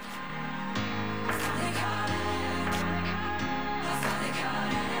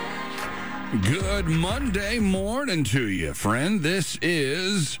Good Monday morning to you, friend. This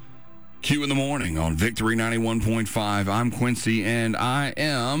is Q in the Morning on Victory 91.5. I'm Quincy, and I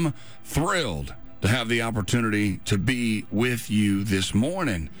am thrilled to have the opportunity to be with you this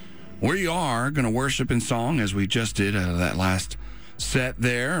morning. We are going to worship in song, as we just did that last set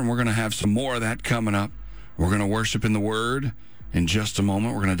there, and we're going to have some more of that coming up. We're going to worship in the Word in just a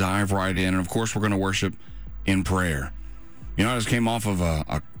moment. We're going to dive right in, and of course, we're going to worship in prayer. You know, I just came off of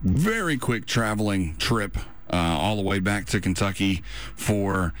a very quick traveling trip all the way back to Kentucky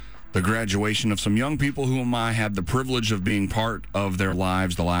for the graduation of some young people whom I had the privilege of being part of their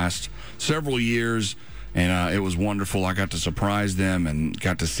lives the last several years, and it was wonderful. I got to surprise them and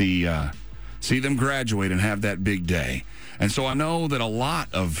got to see them graduate and have that big day. And so I know that a lot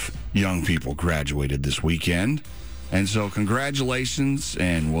of young people graduated this weekend, and so congratulations,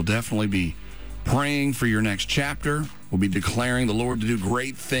 and we'll definitely be praying for your next chapter. We'll be declaring the Lord to do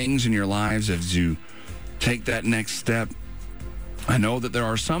great things in your lives as you take that next step. I know that there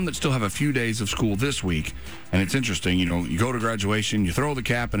are some that still have a few days of school this week, and it's interesting, you know, you go to graduation, you throw the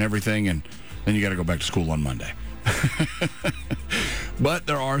cap and everything, and then you got to go back to school on Monday. But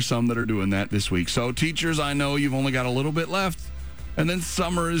there are some that are doing that this week. So teachers, I know you've only got a little bit left, and then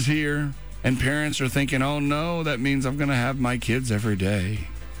summer is here, and parents are thinking, oh no, that means I'm going to have my kids every day.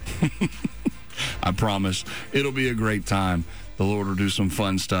 I promise it'll be a great time. The Lord will do some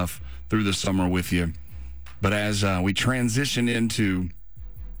fun stuff through the summer with you. But as we transition into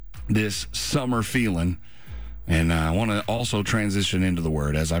this summer feeling, and I want to also transition into the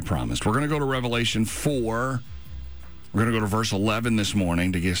Word, as I promised. We're going to go to Revelation 4. We're going to go to verse 11 this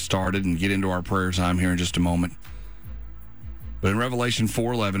morning to get started and get into our prayer time here in just a moment. But in Revelation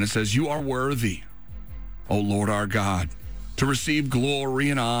 4:11, it says, "You are worthy, O Lord our God, to receive glory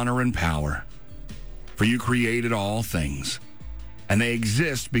and honor and power. For you created all things, and they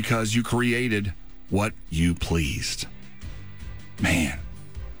exist because you created what you pleased." Man,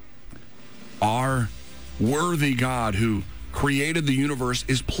 our worthy God who created the universe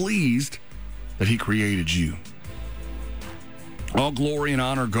is pleased that he created you. All glory and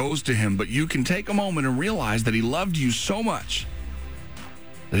honor goes to him, but you can take a moment and realize that he loved you so much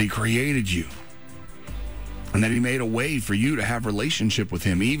that he created you, and that he made a way for you to have relationship with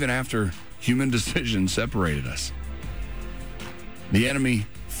him even after human decisions separated us. The enemy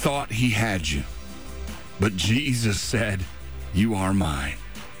thought he had you, but Jesus said, "You are mine."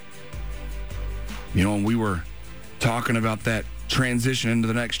 You know, when we were talking about that transition into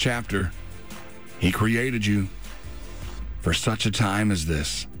the next chapter, he created you for such a time as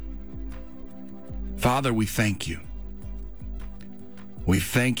this. Father, we thank you. We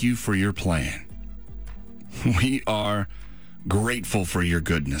thank you for your plan. We are grateful for your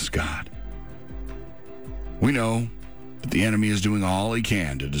goodness, God. We know that the enemy is doing all he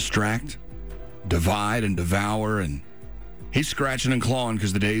can to distract, divide, and devour, and he's scratching and clawing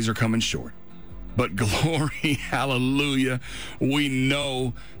because the days are coming short. But glory, hallelujah, we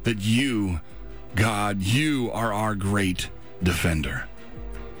know that you, God, you are our great defender.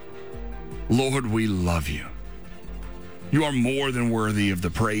 Lord, we love you. You are more than worthy of the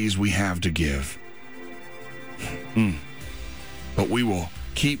praise we have to give. But we will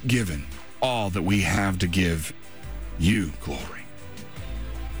keep giving all that we have to give you glory.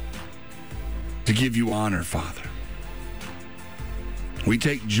 To give you honor, Father. We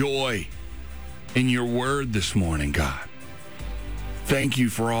take joy in your word this morning, God. Thank you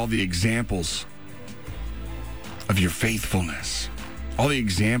for all the examples of your faithfulness. All the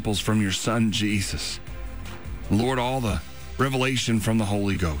examples from your Son, Jesus. Lord, all the revelation from the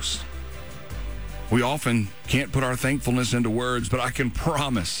Holy Ghost. We often can't put our thankfulness into words, but I can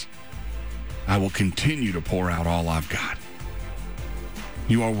promise I will continue to pour out all I've got.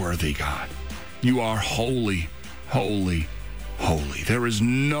 You are worthy, God. You are holy, holy, holy. There is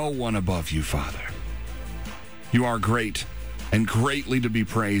no one above you, Father. You are great and greatly to be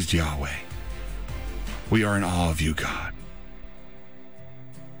praised, Yahweh. We are in awe of you, God.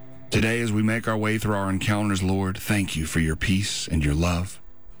 Today, as we make our way through our encounters, Lord, thank you for your peace and your love.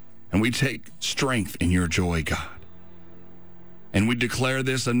 And we take strength in your joy, God. And we declare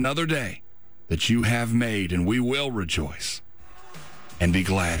this another day that you have made, and we will rejoice and be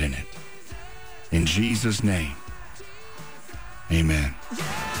glad in it. In Jesus' name, amen.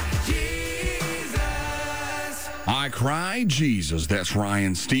 I cry Jesus. That's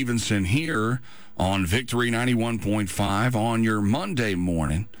Ryan Stevenson here on Victory 91.5 on your Monday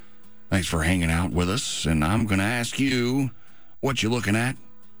morning. Thanks for hanging out with us. And I'm going to ask you what you're looking at.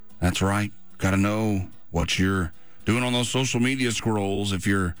 That's right. Got to know what you're doing on those social media scrolls. If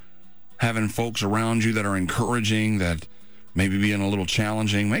you're having folks around you that are encouraging, that maybe being a little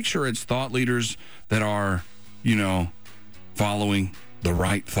challenging, make sure it's thought leaders that are, following the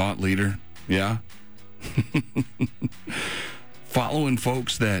right thought leader. Yeah. Following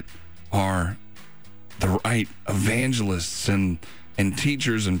folks that are the right evangelists and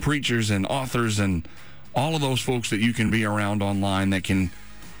teachers and preachers and authors and all of those folks that you can be around online that can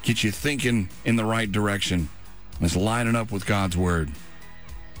get you thinking in the right direction. It's lining up with God's word.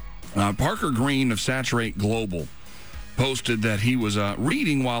 Parker Green of Saturate Global posted that he was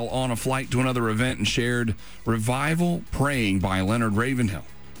reading while on a flight to another event and shared Revival Praying by Leonard Ravenhill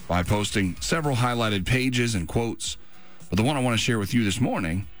by posting several highlighted pages and quotes. But the one I want to share with you this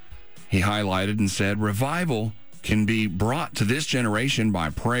morning, he highlighted and said, revival can be brought to this generation by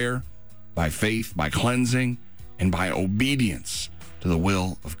prayer, by faith, by cleansing, and by obedience to the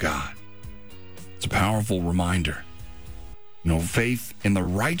will of God. It's a powerful reminder. Faith in the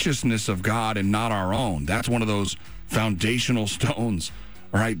righteousness of God and not our own. That's one of those foundational stones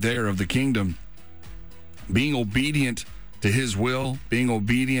right there of the kingdom. Being obedient to his will, being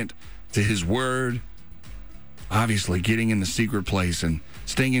obedient to his word, obviously getting in the secret place and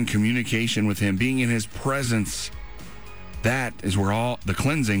staying in communication with him, being in his presence. That is where all the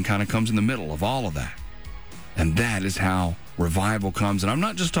cleansing kind of comes in the middle of all of that. And that is how revival comes. And I'm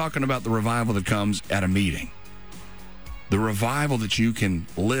not just talking about the revival that comes at a meeting. The revival that you can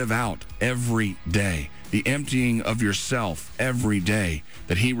live out every day. The emptying of yourself every day.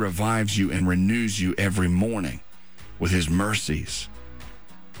 That he revives you and renews you every morning with his mercies.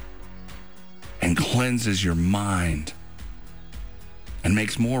 And cleanses your mind. And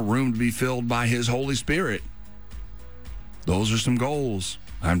makes more room to be filled by his Holy Spirit. Those are some goals,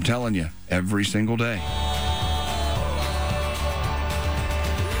 I'm telling you, every single day.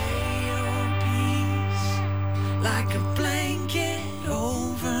 Like a blanket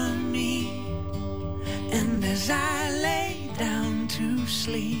over me, and as I lay down to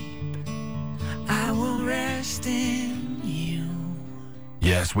sleep, I will rest in you.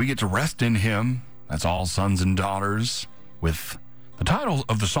 Yes, we get to rest in him. That's all sons and daughters. With the title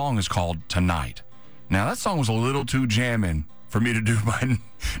of the song is called Tonight. Now, that song was a little too jamming for me to do my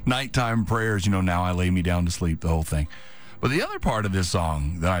nighttime prayers. Now I lay me down to sleep, the whole thing. But the other part of this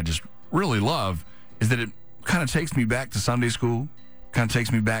song that I just really love is that it kind of takes me back to Sunday school, kind of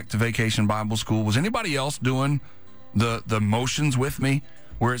takes me back to Vacation Bible School. Was anybody else doing the motions with me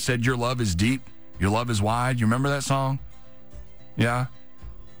where it said, your love is deep, your love is wide? You remember that song? Yeah.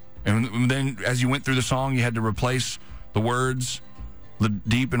 And then as you went through the song, you had to replace the words, the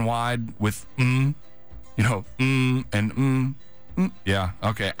deep and wide, with and Yeah,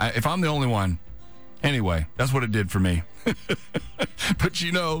 okay. If I'm the only one, anyway, that's what it did for me. But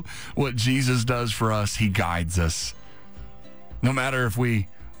what Jesus does for us, he guides us. No matter if we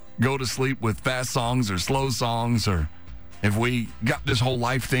go to sleep with fast songs or slow songs, or if we got this whole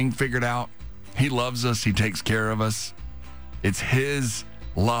life thing figured out, he loves us. He takes care of us. It's his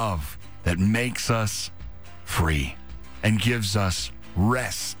love that makes us free and gives us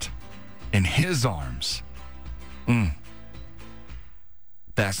rest in his arms.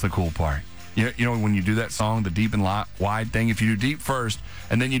 That's the cool part. When you do that song, the deep and wide thing, if you do deep first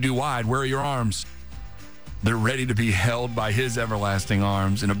and then you do wide, where are your arms? They're ready to be held by his everlasting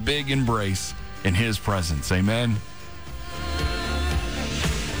arms in a big embrace in his presence. Amen.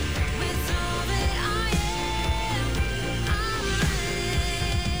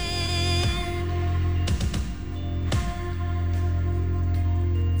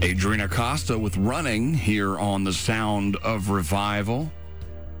 Adriana Costa with Running here on the Sound of Revival.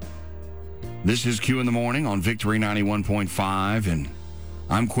 This is Q in the Morning on Victory 91.5, and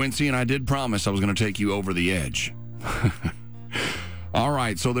I'm Quincy, and I did promise I was going to take you over the edge. All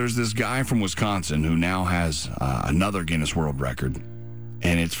right, so there's this guy from Wisconsin who now has another Guinness World Record,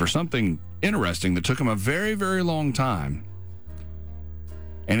 and it's for something interesting that took him a very, very long time,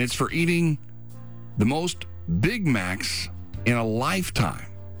 and it's for eating the most Big Macs in a lifetime.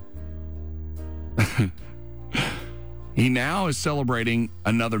 He now is celebrating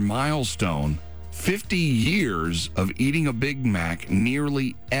another milestone, 50 years of eating a Big Mac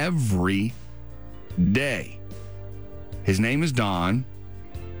nearly every day. His name is Don.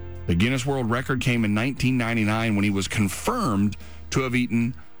 The Guinness World Record came in 1999 when he was confirmed to have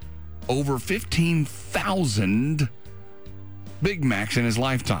eaten over 15,000 Big Macs in his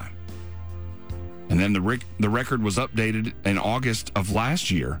lifetime. And then the record was updated in August of last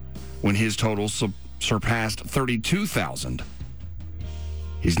year when his total surpassed 32,000.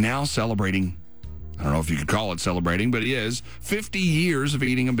 He's now celebrating, I don't know if you could call it celebrating, but he is, 50 years of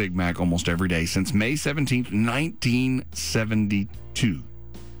eating a Big Mac almost every day since May 17th, 1972.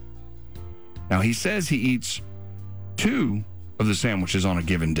 Now, he says he eats 2 of the sandwiches on a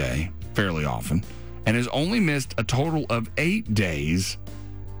given day, fairly often, and has only missed a total of 8 days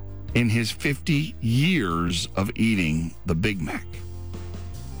in his 50 years of eating the Big Mac.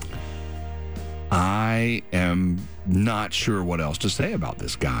 I am not sure what else to say about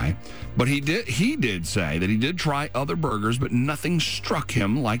this guy, but he did say that he did try other burgers, but nothing struck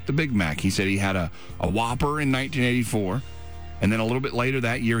him like the Big Mac. He said he had a Whopper in 1984, and then a little bit later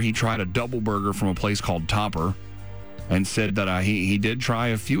that year, he tried a double burger from a place called Topper, and said that he did try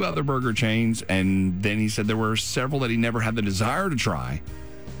a few other burger chains, and then he said there were several that he never had the desire to try.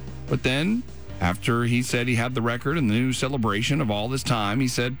 But then, after he said he had the record and the new celebration of all this time, he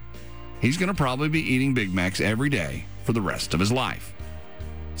said he's going to probably be eating Big Macs every day for the rest of his life.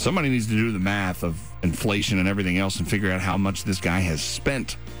 Somebody needs to do the math of inflation and everything else and figure out how much this guy has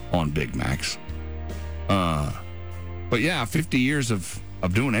spent on Big Macs. But yeah, 50 years of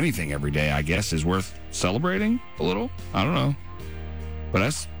doing anything every day, I guess, is worth celebrating a little. I don't know. But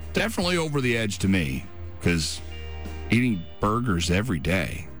that's definitely over the edge to me, because eating burgers every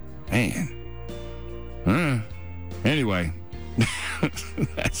day, man. Anyway,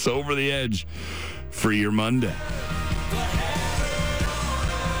 that's over the edge for your Monday.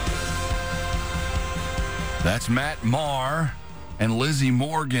 That's Matt Maher and Lizzie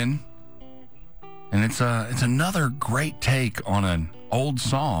Morgan. And it's another great take on an old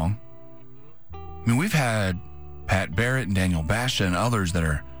song. I mean, we've had Pat Barrett and Daniel Basha and others that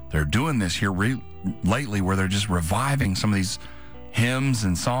are doing this here lately, where they're just reviving some of these hymns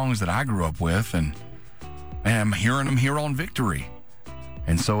and songs that I grew up with, and man, I'm hearing them here on Victory.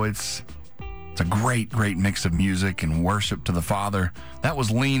 And so it's a great mix of music and worship to the Father. That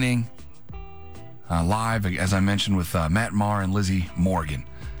was Leaning, live, as I mentioned, with Matt Maher and Lizzie Morgan.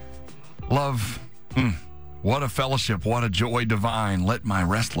 Love. What a fellowship, what a joy divine, let my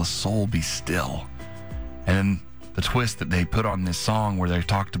restless soul be still. And the twist that they put on this song, where they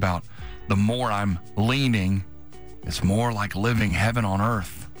talked about the more I'm leaning, it's more like living heaven on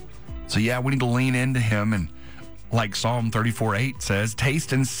earth. So yeah, we need to lean into him, and like Psalm 34:8 says,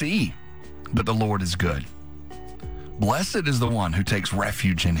 taste and see that the Lord is good. Blessed is the one who takes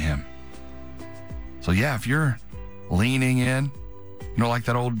refuge in him. So yeah, if you're leaning in, like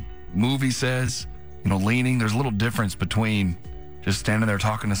that old movie says, leaning, there's a little difference between just standing there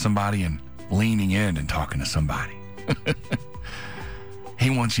talking to somebody and leaning in and talking to somebody. He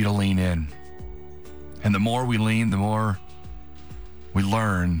wants you to lean in. And the more we lean, the more we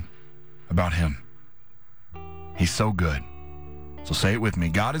learn about him. He's so good. So say it with me.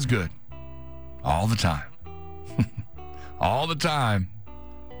 God is good all the time. All the time.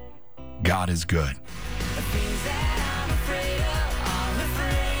 God is good.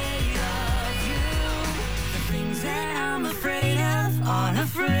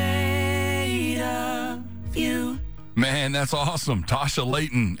 Man, that's awesome. Tasha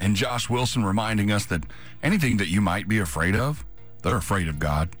Layton and Josh Wilson reminding us that anything that you might be afraid of, they're afraid of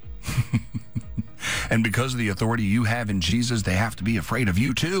God. And because of the authority you have in Jesus, they have to be afraid of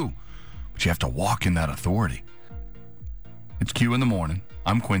you too. But you have to walk in that authority. It's Q in the morning.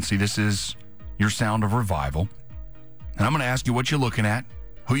 I'm Quincy. This is your Sound of Revival. And I'm going to ask you what you're looking at,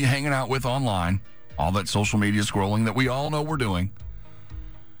 who you hanging out with online, all that social media scrolling that we all know we're doing.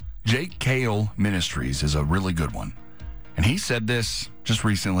 Jake Cale Ministries is a really good one. And he said this just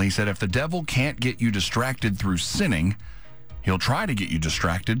recently. He said, if the devil can't get you distracted through sinning, he'll try to get you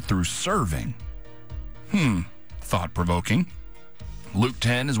distracted through serving. Thought-provoking. Luke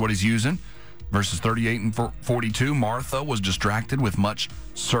 10 is what he's using. Verses 38 and 42, Martha was distracted with much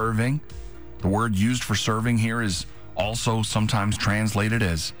serving. The word used for serving here is also sometimes translated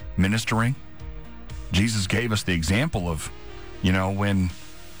as ministering. Jesus gave us the example of, when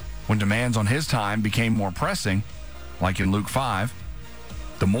demands on his time became more pressing, like in Luke 5,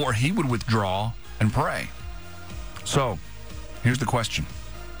 the more he would withdraw and pray. So, here's the question.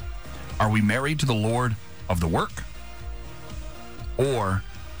 Are we married to the Lord of the work, or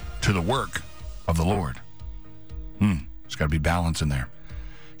to the work of the Lord? There's got to be balance in there.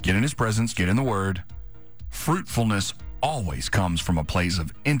 Get in his presence, get in the word. Fruitfulness always comes from a place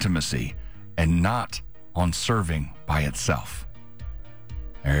of intimacy and not on serving by itself.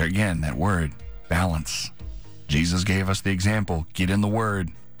 There again, that word, balance. Jesus gave us the example. Get in the word,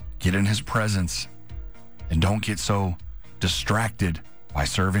 get in his presence, and don't get so distracted by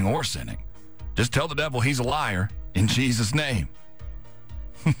serving or sinning. Just tell the devil he's a liar in Jesus' name.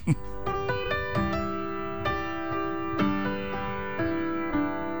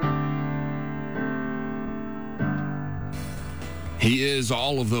 He is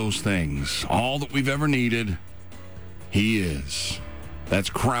all of those things, all that we've ever needed. He is. That's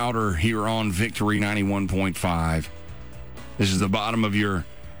Crowder here on Victory 91.5. This is the bottom of your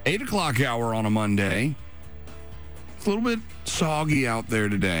 8 o'clock hour on a Monday. It's a little bit soggy out there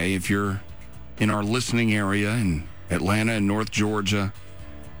today. If you're in our listening area in Atlanta and North Georgia,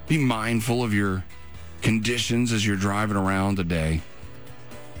 be mindful of your conditions as you're driving around today.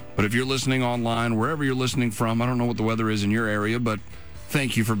 But if you're listening online, wherever you're listening from, I don't know what the weather is in your area, but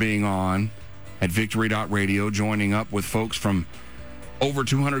thank you for being on at Victory.radio, joining up with folks from over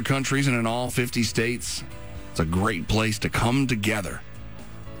 200 countries and in all 50 states. It's a great place to come together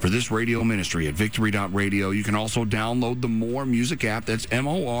for this radio ministry at Victory.radio. You can also download the More Music app. That's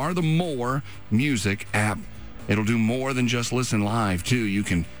M-O-R, the More Music app. It'll do more than just listen live, too. You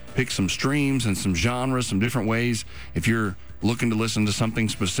can pick some streams and some genres, some different ways if you're looking to listen to something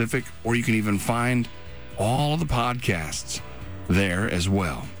specific, or you can even find all of the podcasts there as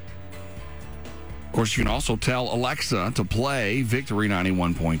well. Of course, you can also tell Alexa to play Victory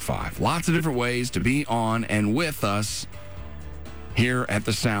 91.5. Lots of different ways to be on and with us here at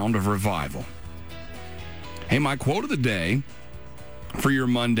the Sound of Revival. Hey, my quote of the day for your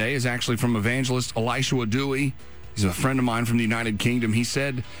Monday is actually from evangelist Elisha Dewey. He's a friend of mine from the United Kingdom. He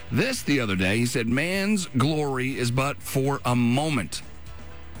said this the other day. He said, man's glory is but for a moment.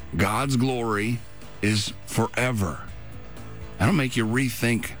 God's glory is forever. That'll make you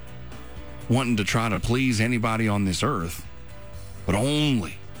rethink wanting to try to please anybody on this earth, but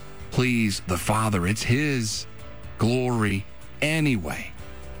only please the Father. It's His glory anyway.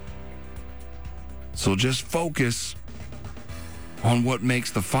 So just focus on what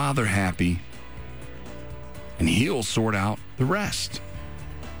makes the Father happy, and He'll sort out the rest.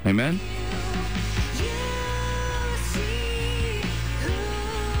 Amen?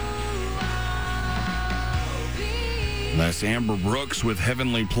 That's Amber Brooks with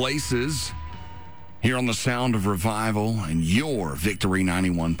Heavenly Places here on the Sound of Revival and your Victory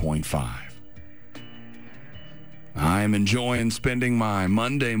 91.5. I am enjoying spending my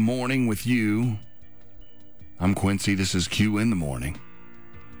Monday morning with you. I'm Quincy. This is Q in the Morning.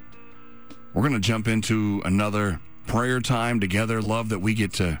 We're going to jump into another prayer time together. Love that we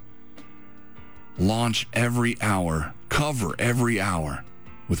get to launch every hour, cover every hour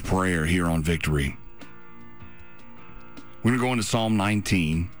with prayer here on Victory. We're going to go into Psalm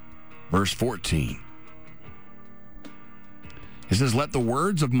 19, verse 14. It says, let the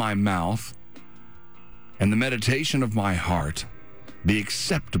words of my mouth and the meditation of my heart be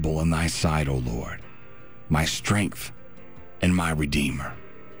acceptable in thy sight, O Lord, my strength and my Redeemer.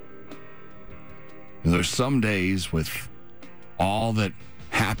 There's some days with all that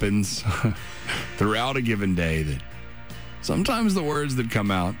happens throughout a given day that sometimes the words that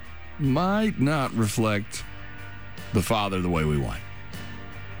come out might not reflect the Father the way we want.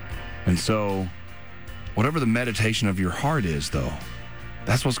 And so, whatever the meditation of your heart is, though,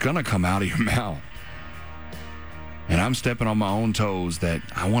 that's what's going to come out of your mouth. And I'm stepping on my own toes that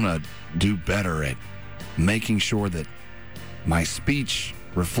I want to do better at making sure that my speech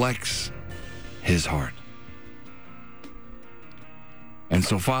reflects His heart. And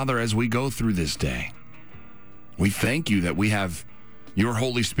so, Father, as we go through this day, we thank you that we have your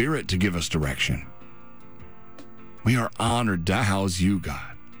Holy Spirit to give us direction. We are honored to house you,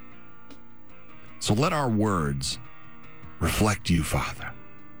 God. So let our words reflect you, Father.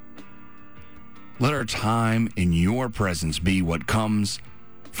 Let our time in your presence be what comes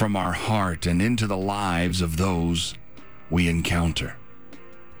from our heart and into the lives of those we encounter.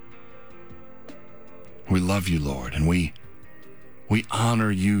 We love you, Lord, and we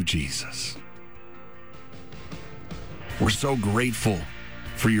honor you, Jesus. We're so grateful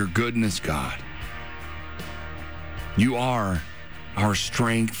for your goodness, God. You are our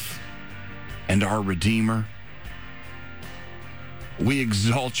strength and our Redeemer. We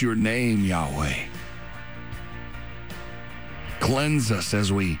exalt your name, Yahweh. Cleanse us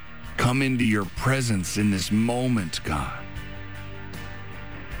as we come into your presence in this moment, God.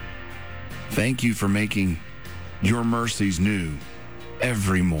 Thank you for making your mercies new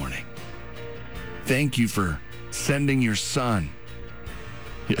every morning. Thank you for sending your Son,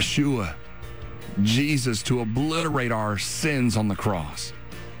 Yeshua, Jesus, to obliterate our sins on the cross.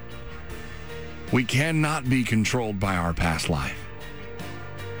 We cannot be controlled by our past life.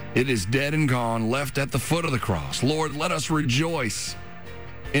 It is dead and gone, left at the foot of the cross. Lord, let us rejoice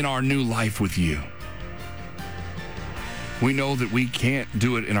in our new life with you. We know that we can't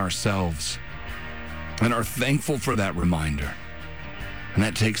do it in ourselves and are thankful for that reminder. And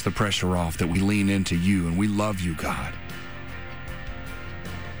that takes the pressure off, that we lean into you and we love you, God.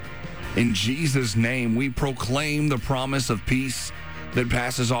 In Jesus' name, we proclaim the promise of peace that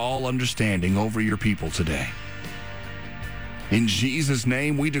passes all understanding over your people today. In Jesus'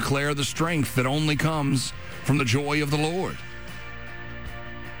 name, we declare the strength that only comes from the joy of the Lord.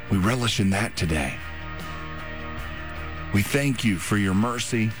 We relish in that today. We thank you for your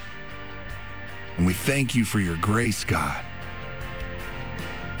mercy, and we thank you for your grace, God.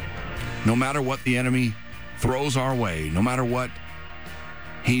 No matter what the enemy throws our way, no matter what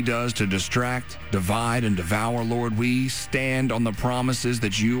he does to distract, divide, and devour, Lord, we stand on the promises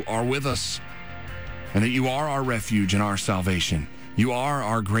that you are with us and that you are our refuge and our salvation. You are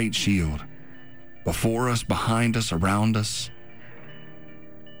our great shield. Before us, behind us, around us.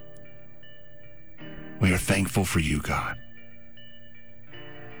 We are thankful for you, God.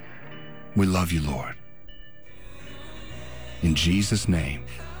 We love you, Lord. In Jesus' name,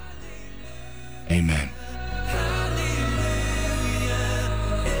 amen.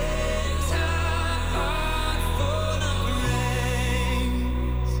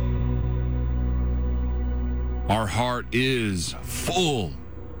 Our heart is full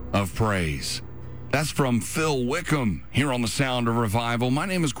of praise. That's from Phil Wickham here on the Sound of Revival. My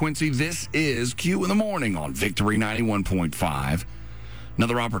name is Quincy. This is Q in the Morning on Victory 91.5.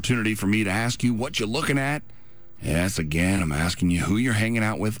 Another opportunity for me to ask you what you're looking at. Yes, again, I'm asking you who you're hanging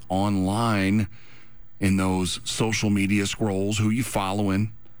out with online in those social media scrolls, who you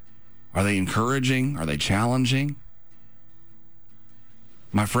following. Are they encouraging? Are they challenging?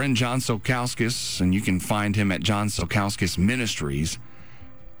 My friend John Sokowskis, and you can find him at John Sokowskis Ministries,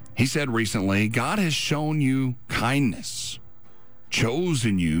 he said recently, God has shown you kindness,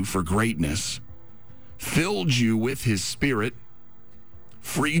 chosen you for greatness, filled you with his spirit,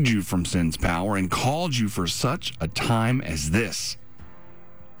 freed you from sin's power, and called you for such a time as this.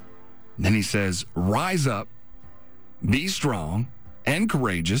 Then he says, rise up, be strong and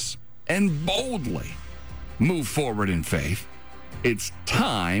courageous, and boldly move forward in faith. It's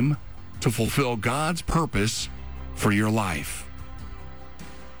time to fulfill God's purpose for your life.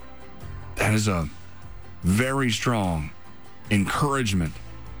 That is a very strong encouragement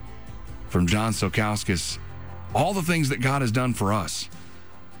from John Sokowskis. All the things that God has done for us.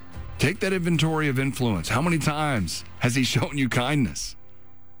 Take that inventory of influence. How many times has he shown you kindness?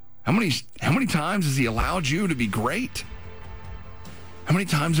 How many times has he allowed you to be great? How many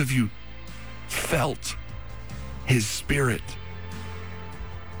times have you felt his spirit?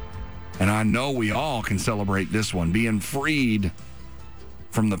 And I know we all can celebrate this one, being freed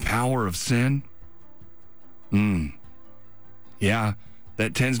from the power of sin. Yeah,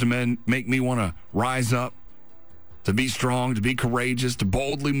 that tends to make me want to rise up, to be strong, to be courageous, to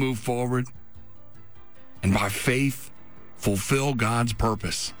boldly move forward, and by faith, fulfill God's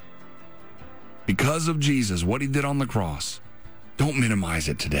purpose. Because of Jesus, what he did on the cross, don't minimize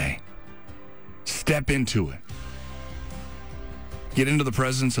it today. Step into it. Get into the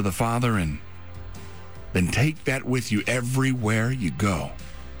presence of the Father and then take that with you everywhere you go.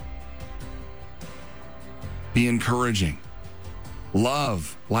 Be encouraging.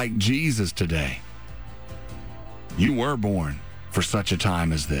 Love like Jesus today. You were born for such a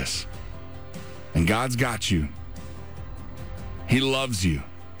time as this. And God's got you. He loves you.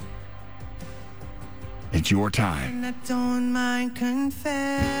 It's your time. And I don't mind confessing,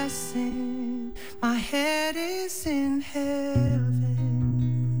 my head is in heaven.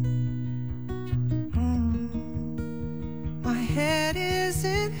 My head is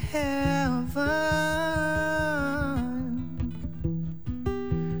in heaven.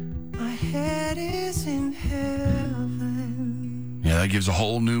 My head is in heaven. Yeah, that gives a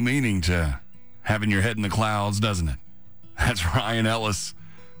whole new meaning to having your head in the clouds, doesn't it? That's Ryan Ellis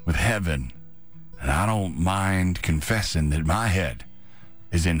with Heaven. And I don't mind confessing that my head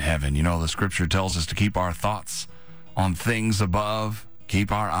is in heaven. You know, the scripture tells us to keep our thoughts on things above,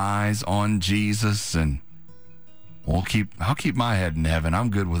 keep our eyes on Jesus, and I'll keep my head in heaven. I'm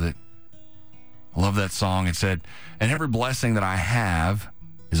good with it. I love that song. It said, and every blessing that I have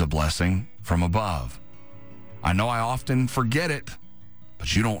is a blessing from above. I know I often forget it,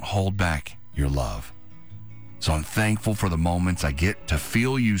 but you don't hold back your love. So I'm thankful for the moments I get to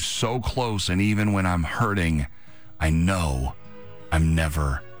feel you so close, and even when I'm hurting, I know I'm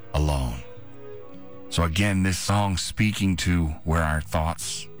never alone. So again, this song speaking to where our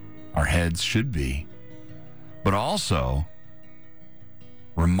thoughts, our heads should be, but also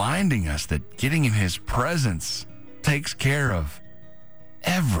reminding us that getting in his presence takes care of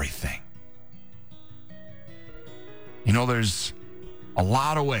everything. You know, there's a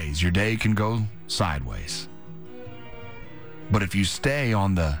lot of ways your day can go sideways. But if you stay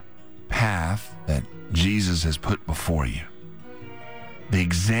on the path that Jesus has put before you, the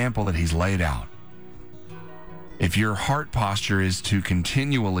example that he's laid out, if your heart posture is to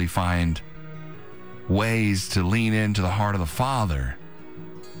continually find ways to lean into the heart of the Father,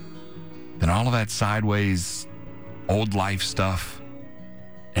 then all of that sideways, old life stuff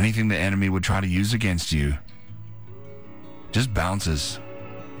anything the enemy would try to use against you just bounces.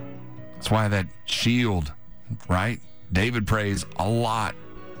 That's why that shield, right? David prays a lot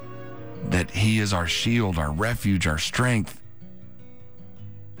that he is our shield, our refuge, our strength.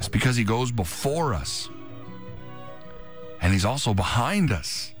 It's because he goes before us. And he's also behind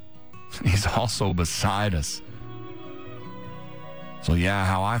us. He's also beside us. So yeah,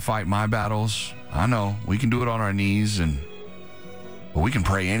 how I fight my battles, I know we can do it on our knees, but we can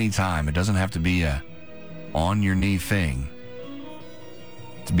pray anytime. It doesn't have to be a on your knee thing.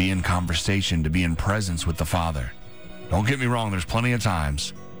 To be in conversation, to be in presence with the Father. Don't get me wrong, there's plenty of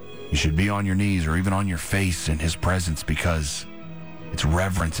times you should be on your knees or even on your face in his presence because it's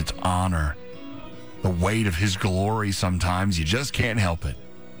reverence, it's honor. The weight of his glory sometimes, you just can't help it.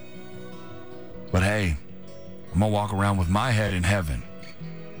 But hey, I'm going to walk around with my head in heaven.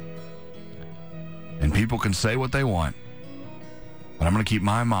 And people can say what they want, but I'm going to keep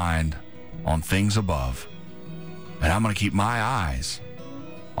my mind on things above. And I'm going to keep my eyes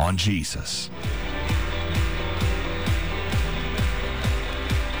on Jesus.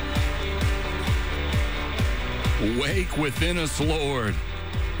 Wake within us, Lord.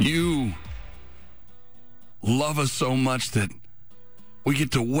 You love us so much that we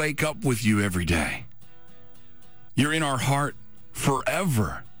get to wake up with you every day. You're in our heart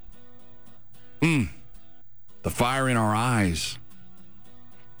forever. The fire in our eyes.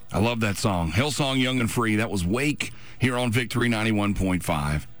 I love that song. Hillsong, Young and Free. That was Wake here on Victory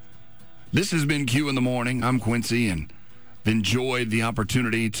 91.5. This has been Q in the Morning. I'm Quincy and enjoyed the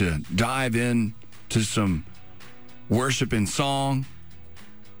opportunity to dive in to some worship in song,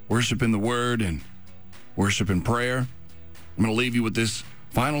 worship in the Word, and worship in prayer. I'm going to leave you with this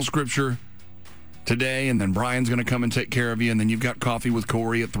final scripture today, and then Brian's going to come and take care of you, and then you've got coffee with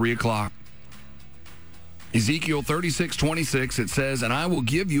Corey at 3 o'clock. Ezekiel 36:26, it says, "And I will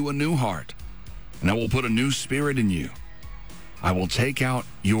give you a new heart, and I will put a new spirit in you. I will take out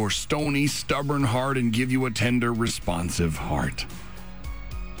your stony, stubborn heart and give you a tender, responsive heart."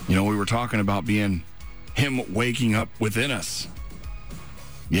 You know, we were talking about being him waking up within us.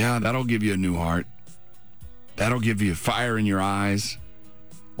 Yeah, that'll give you a new heart. That'll give you fire in your eyes.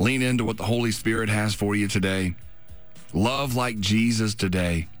 Lean into what the Holy Spirit has for you today. Love like Jesus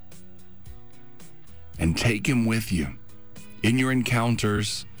today. And take him with you. In your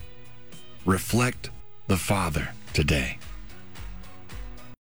encounters, reflect the Father today.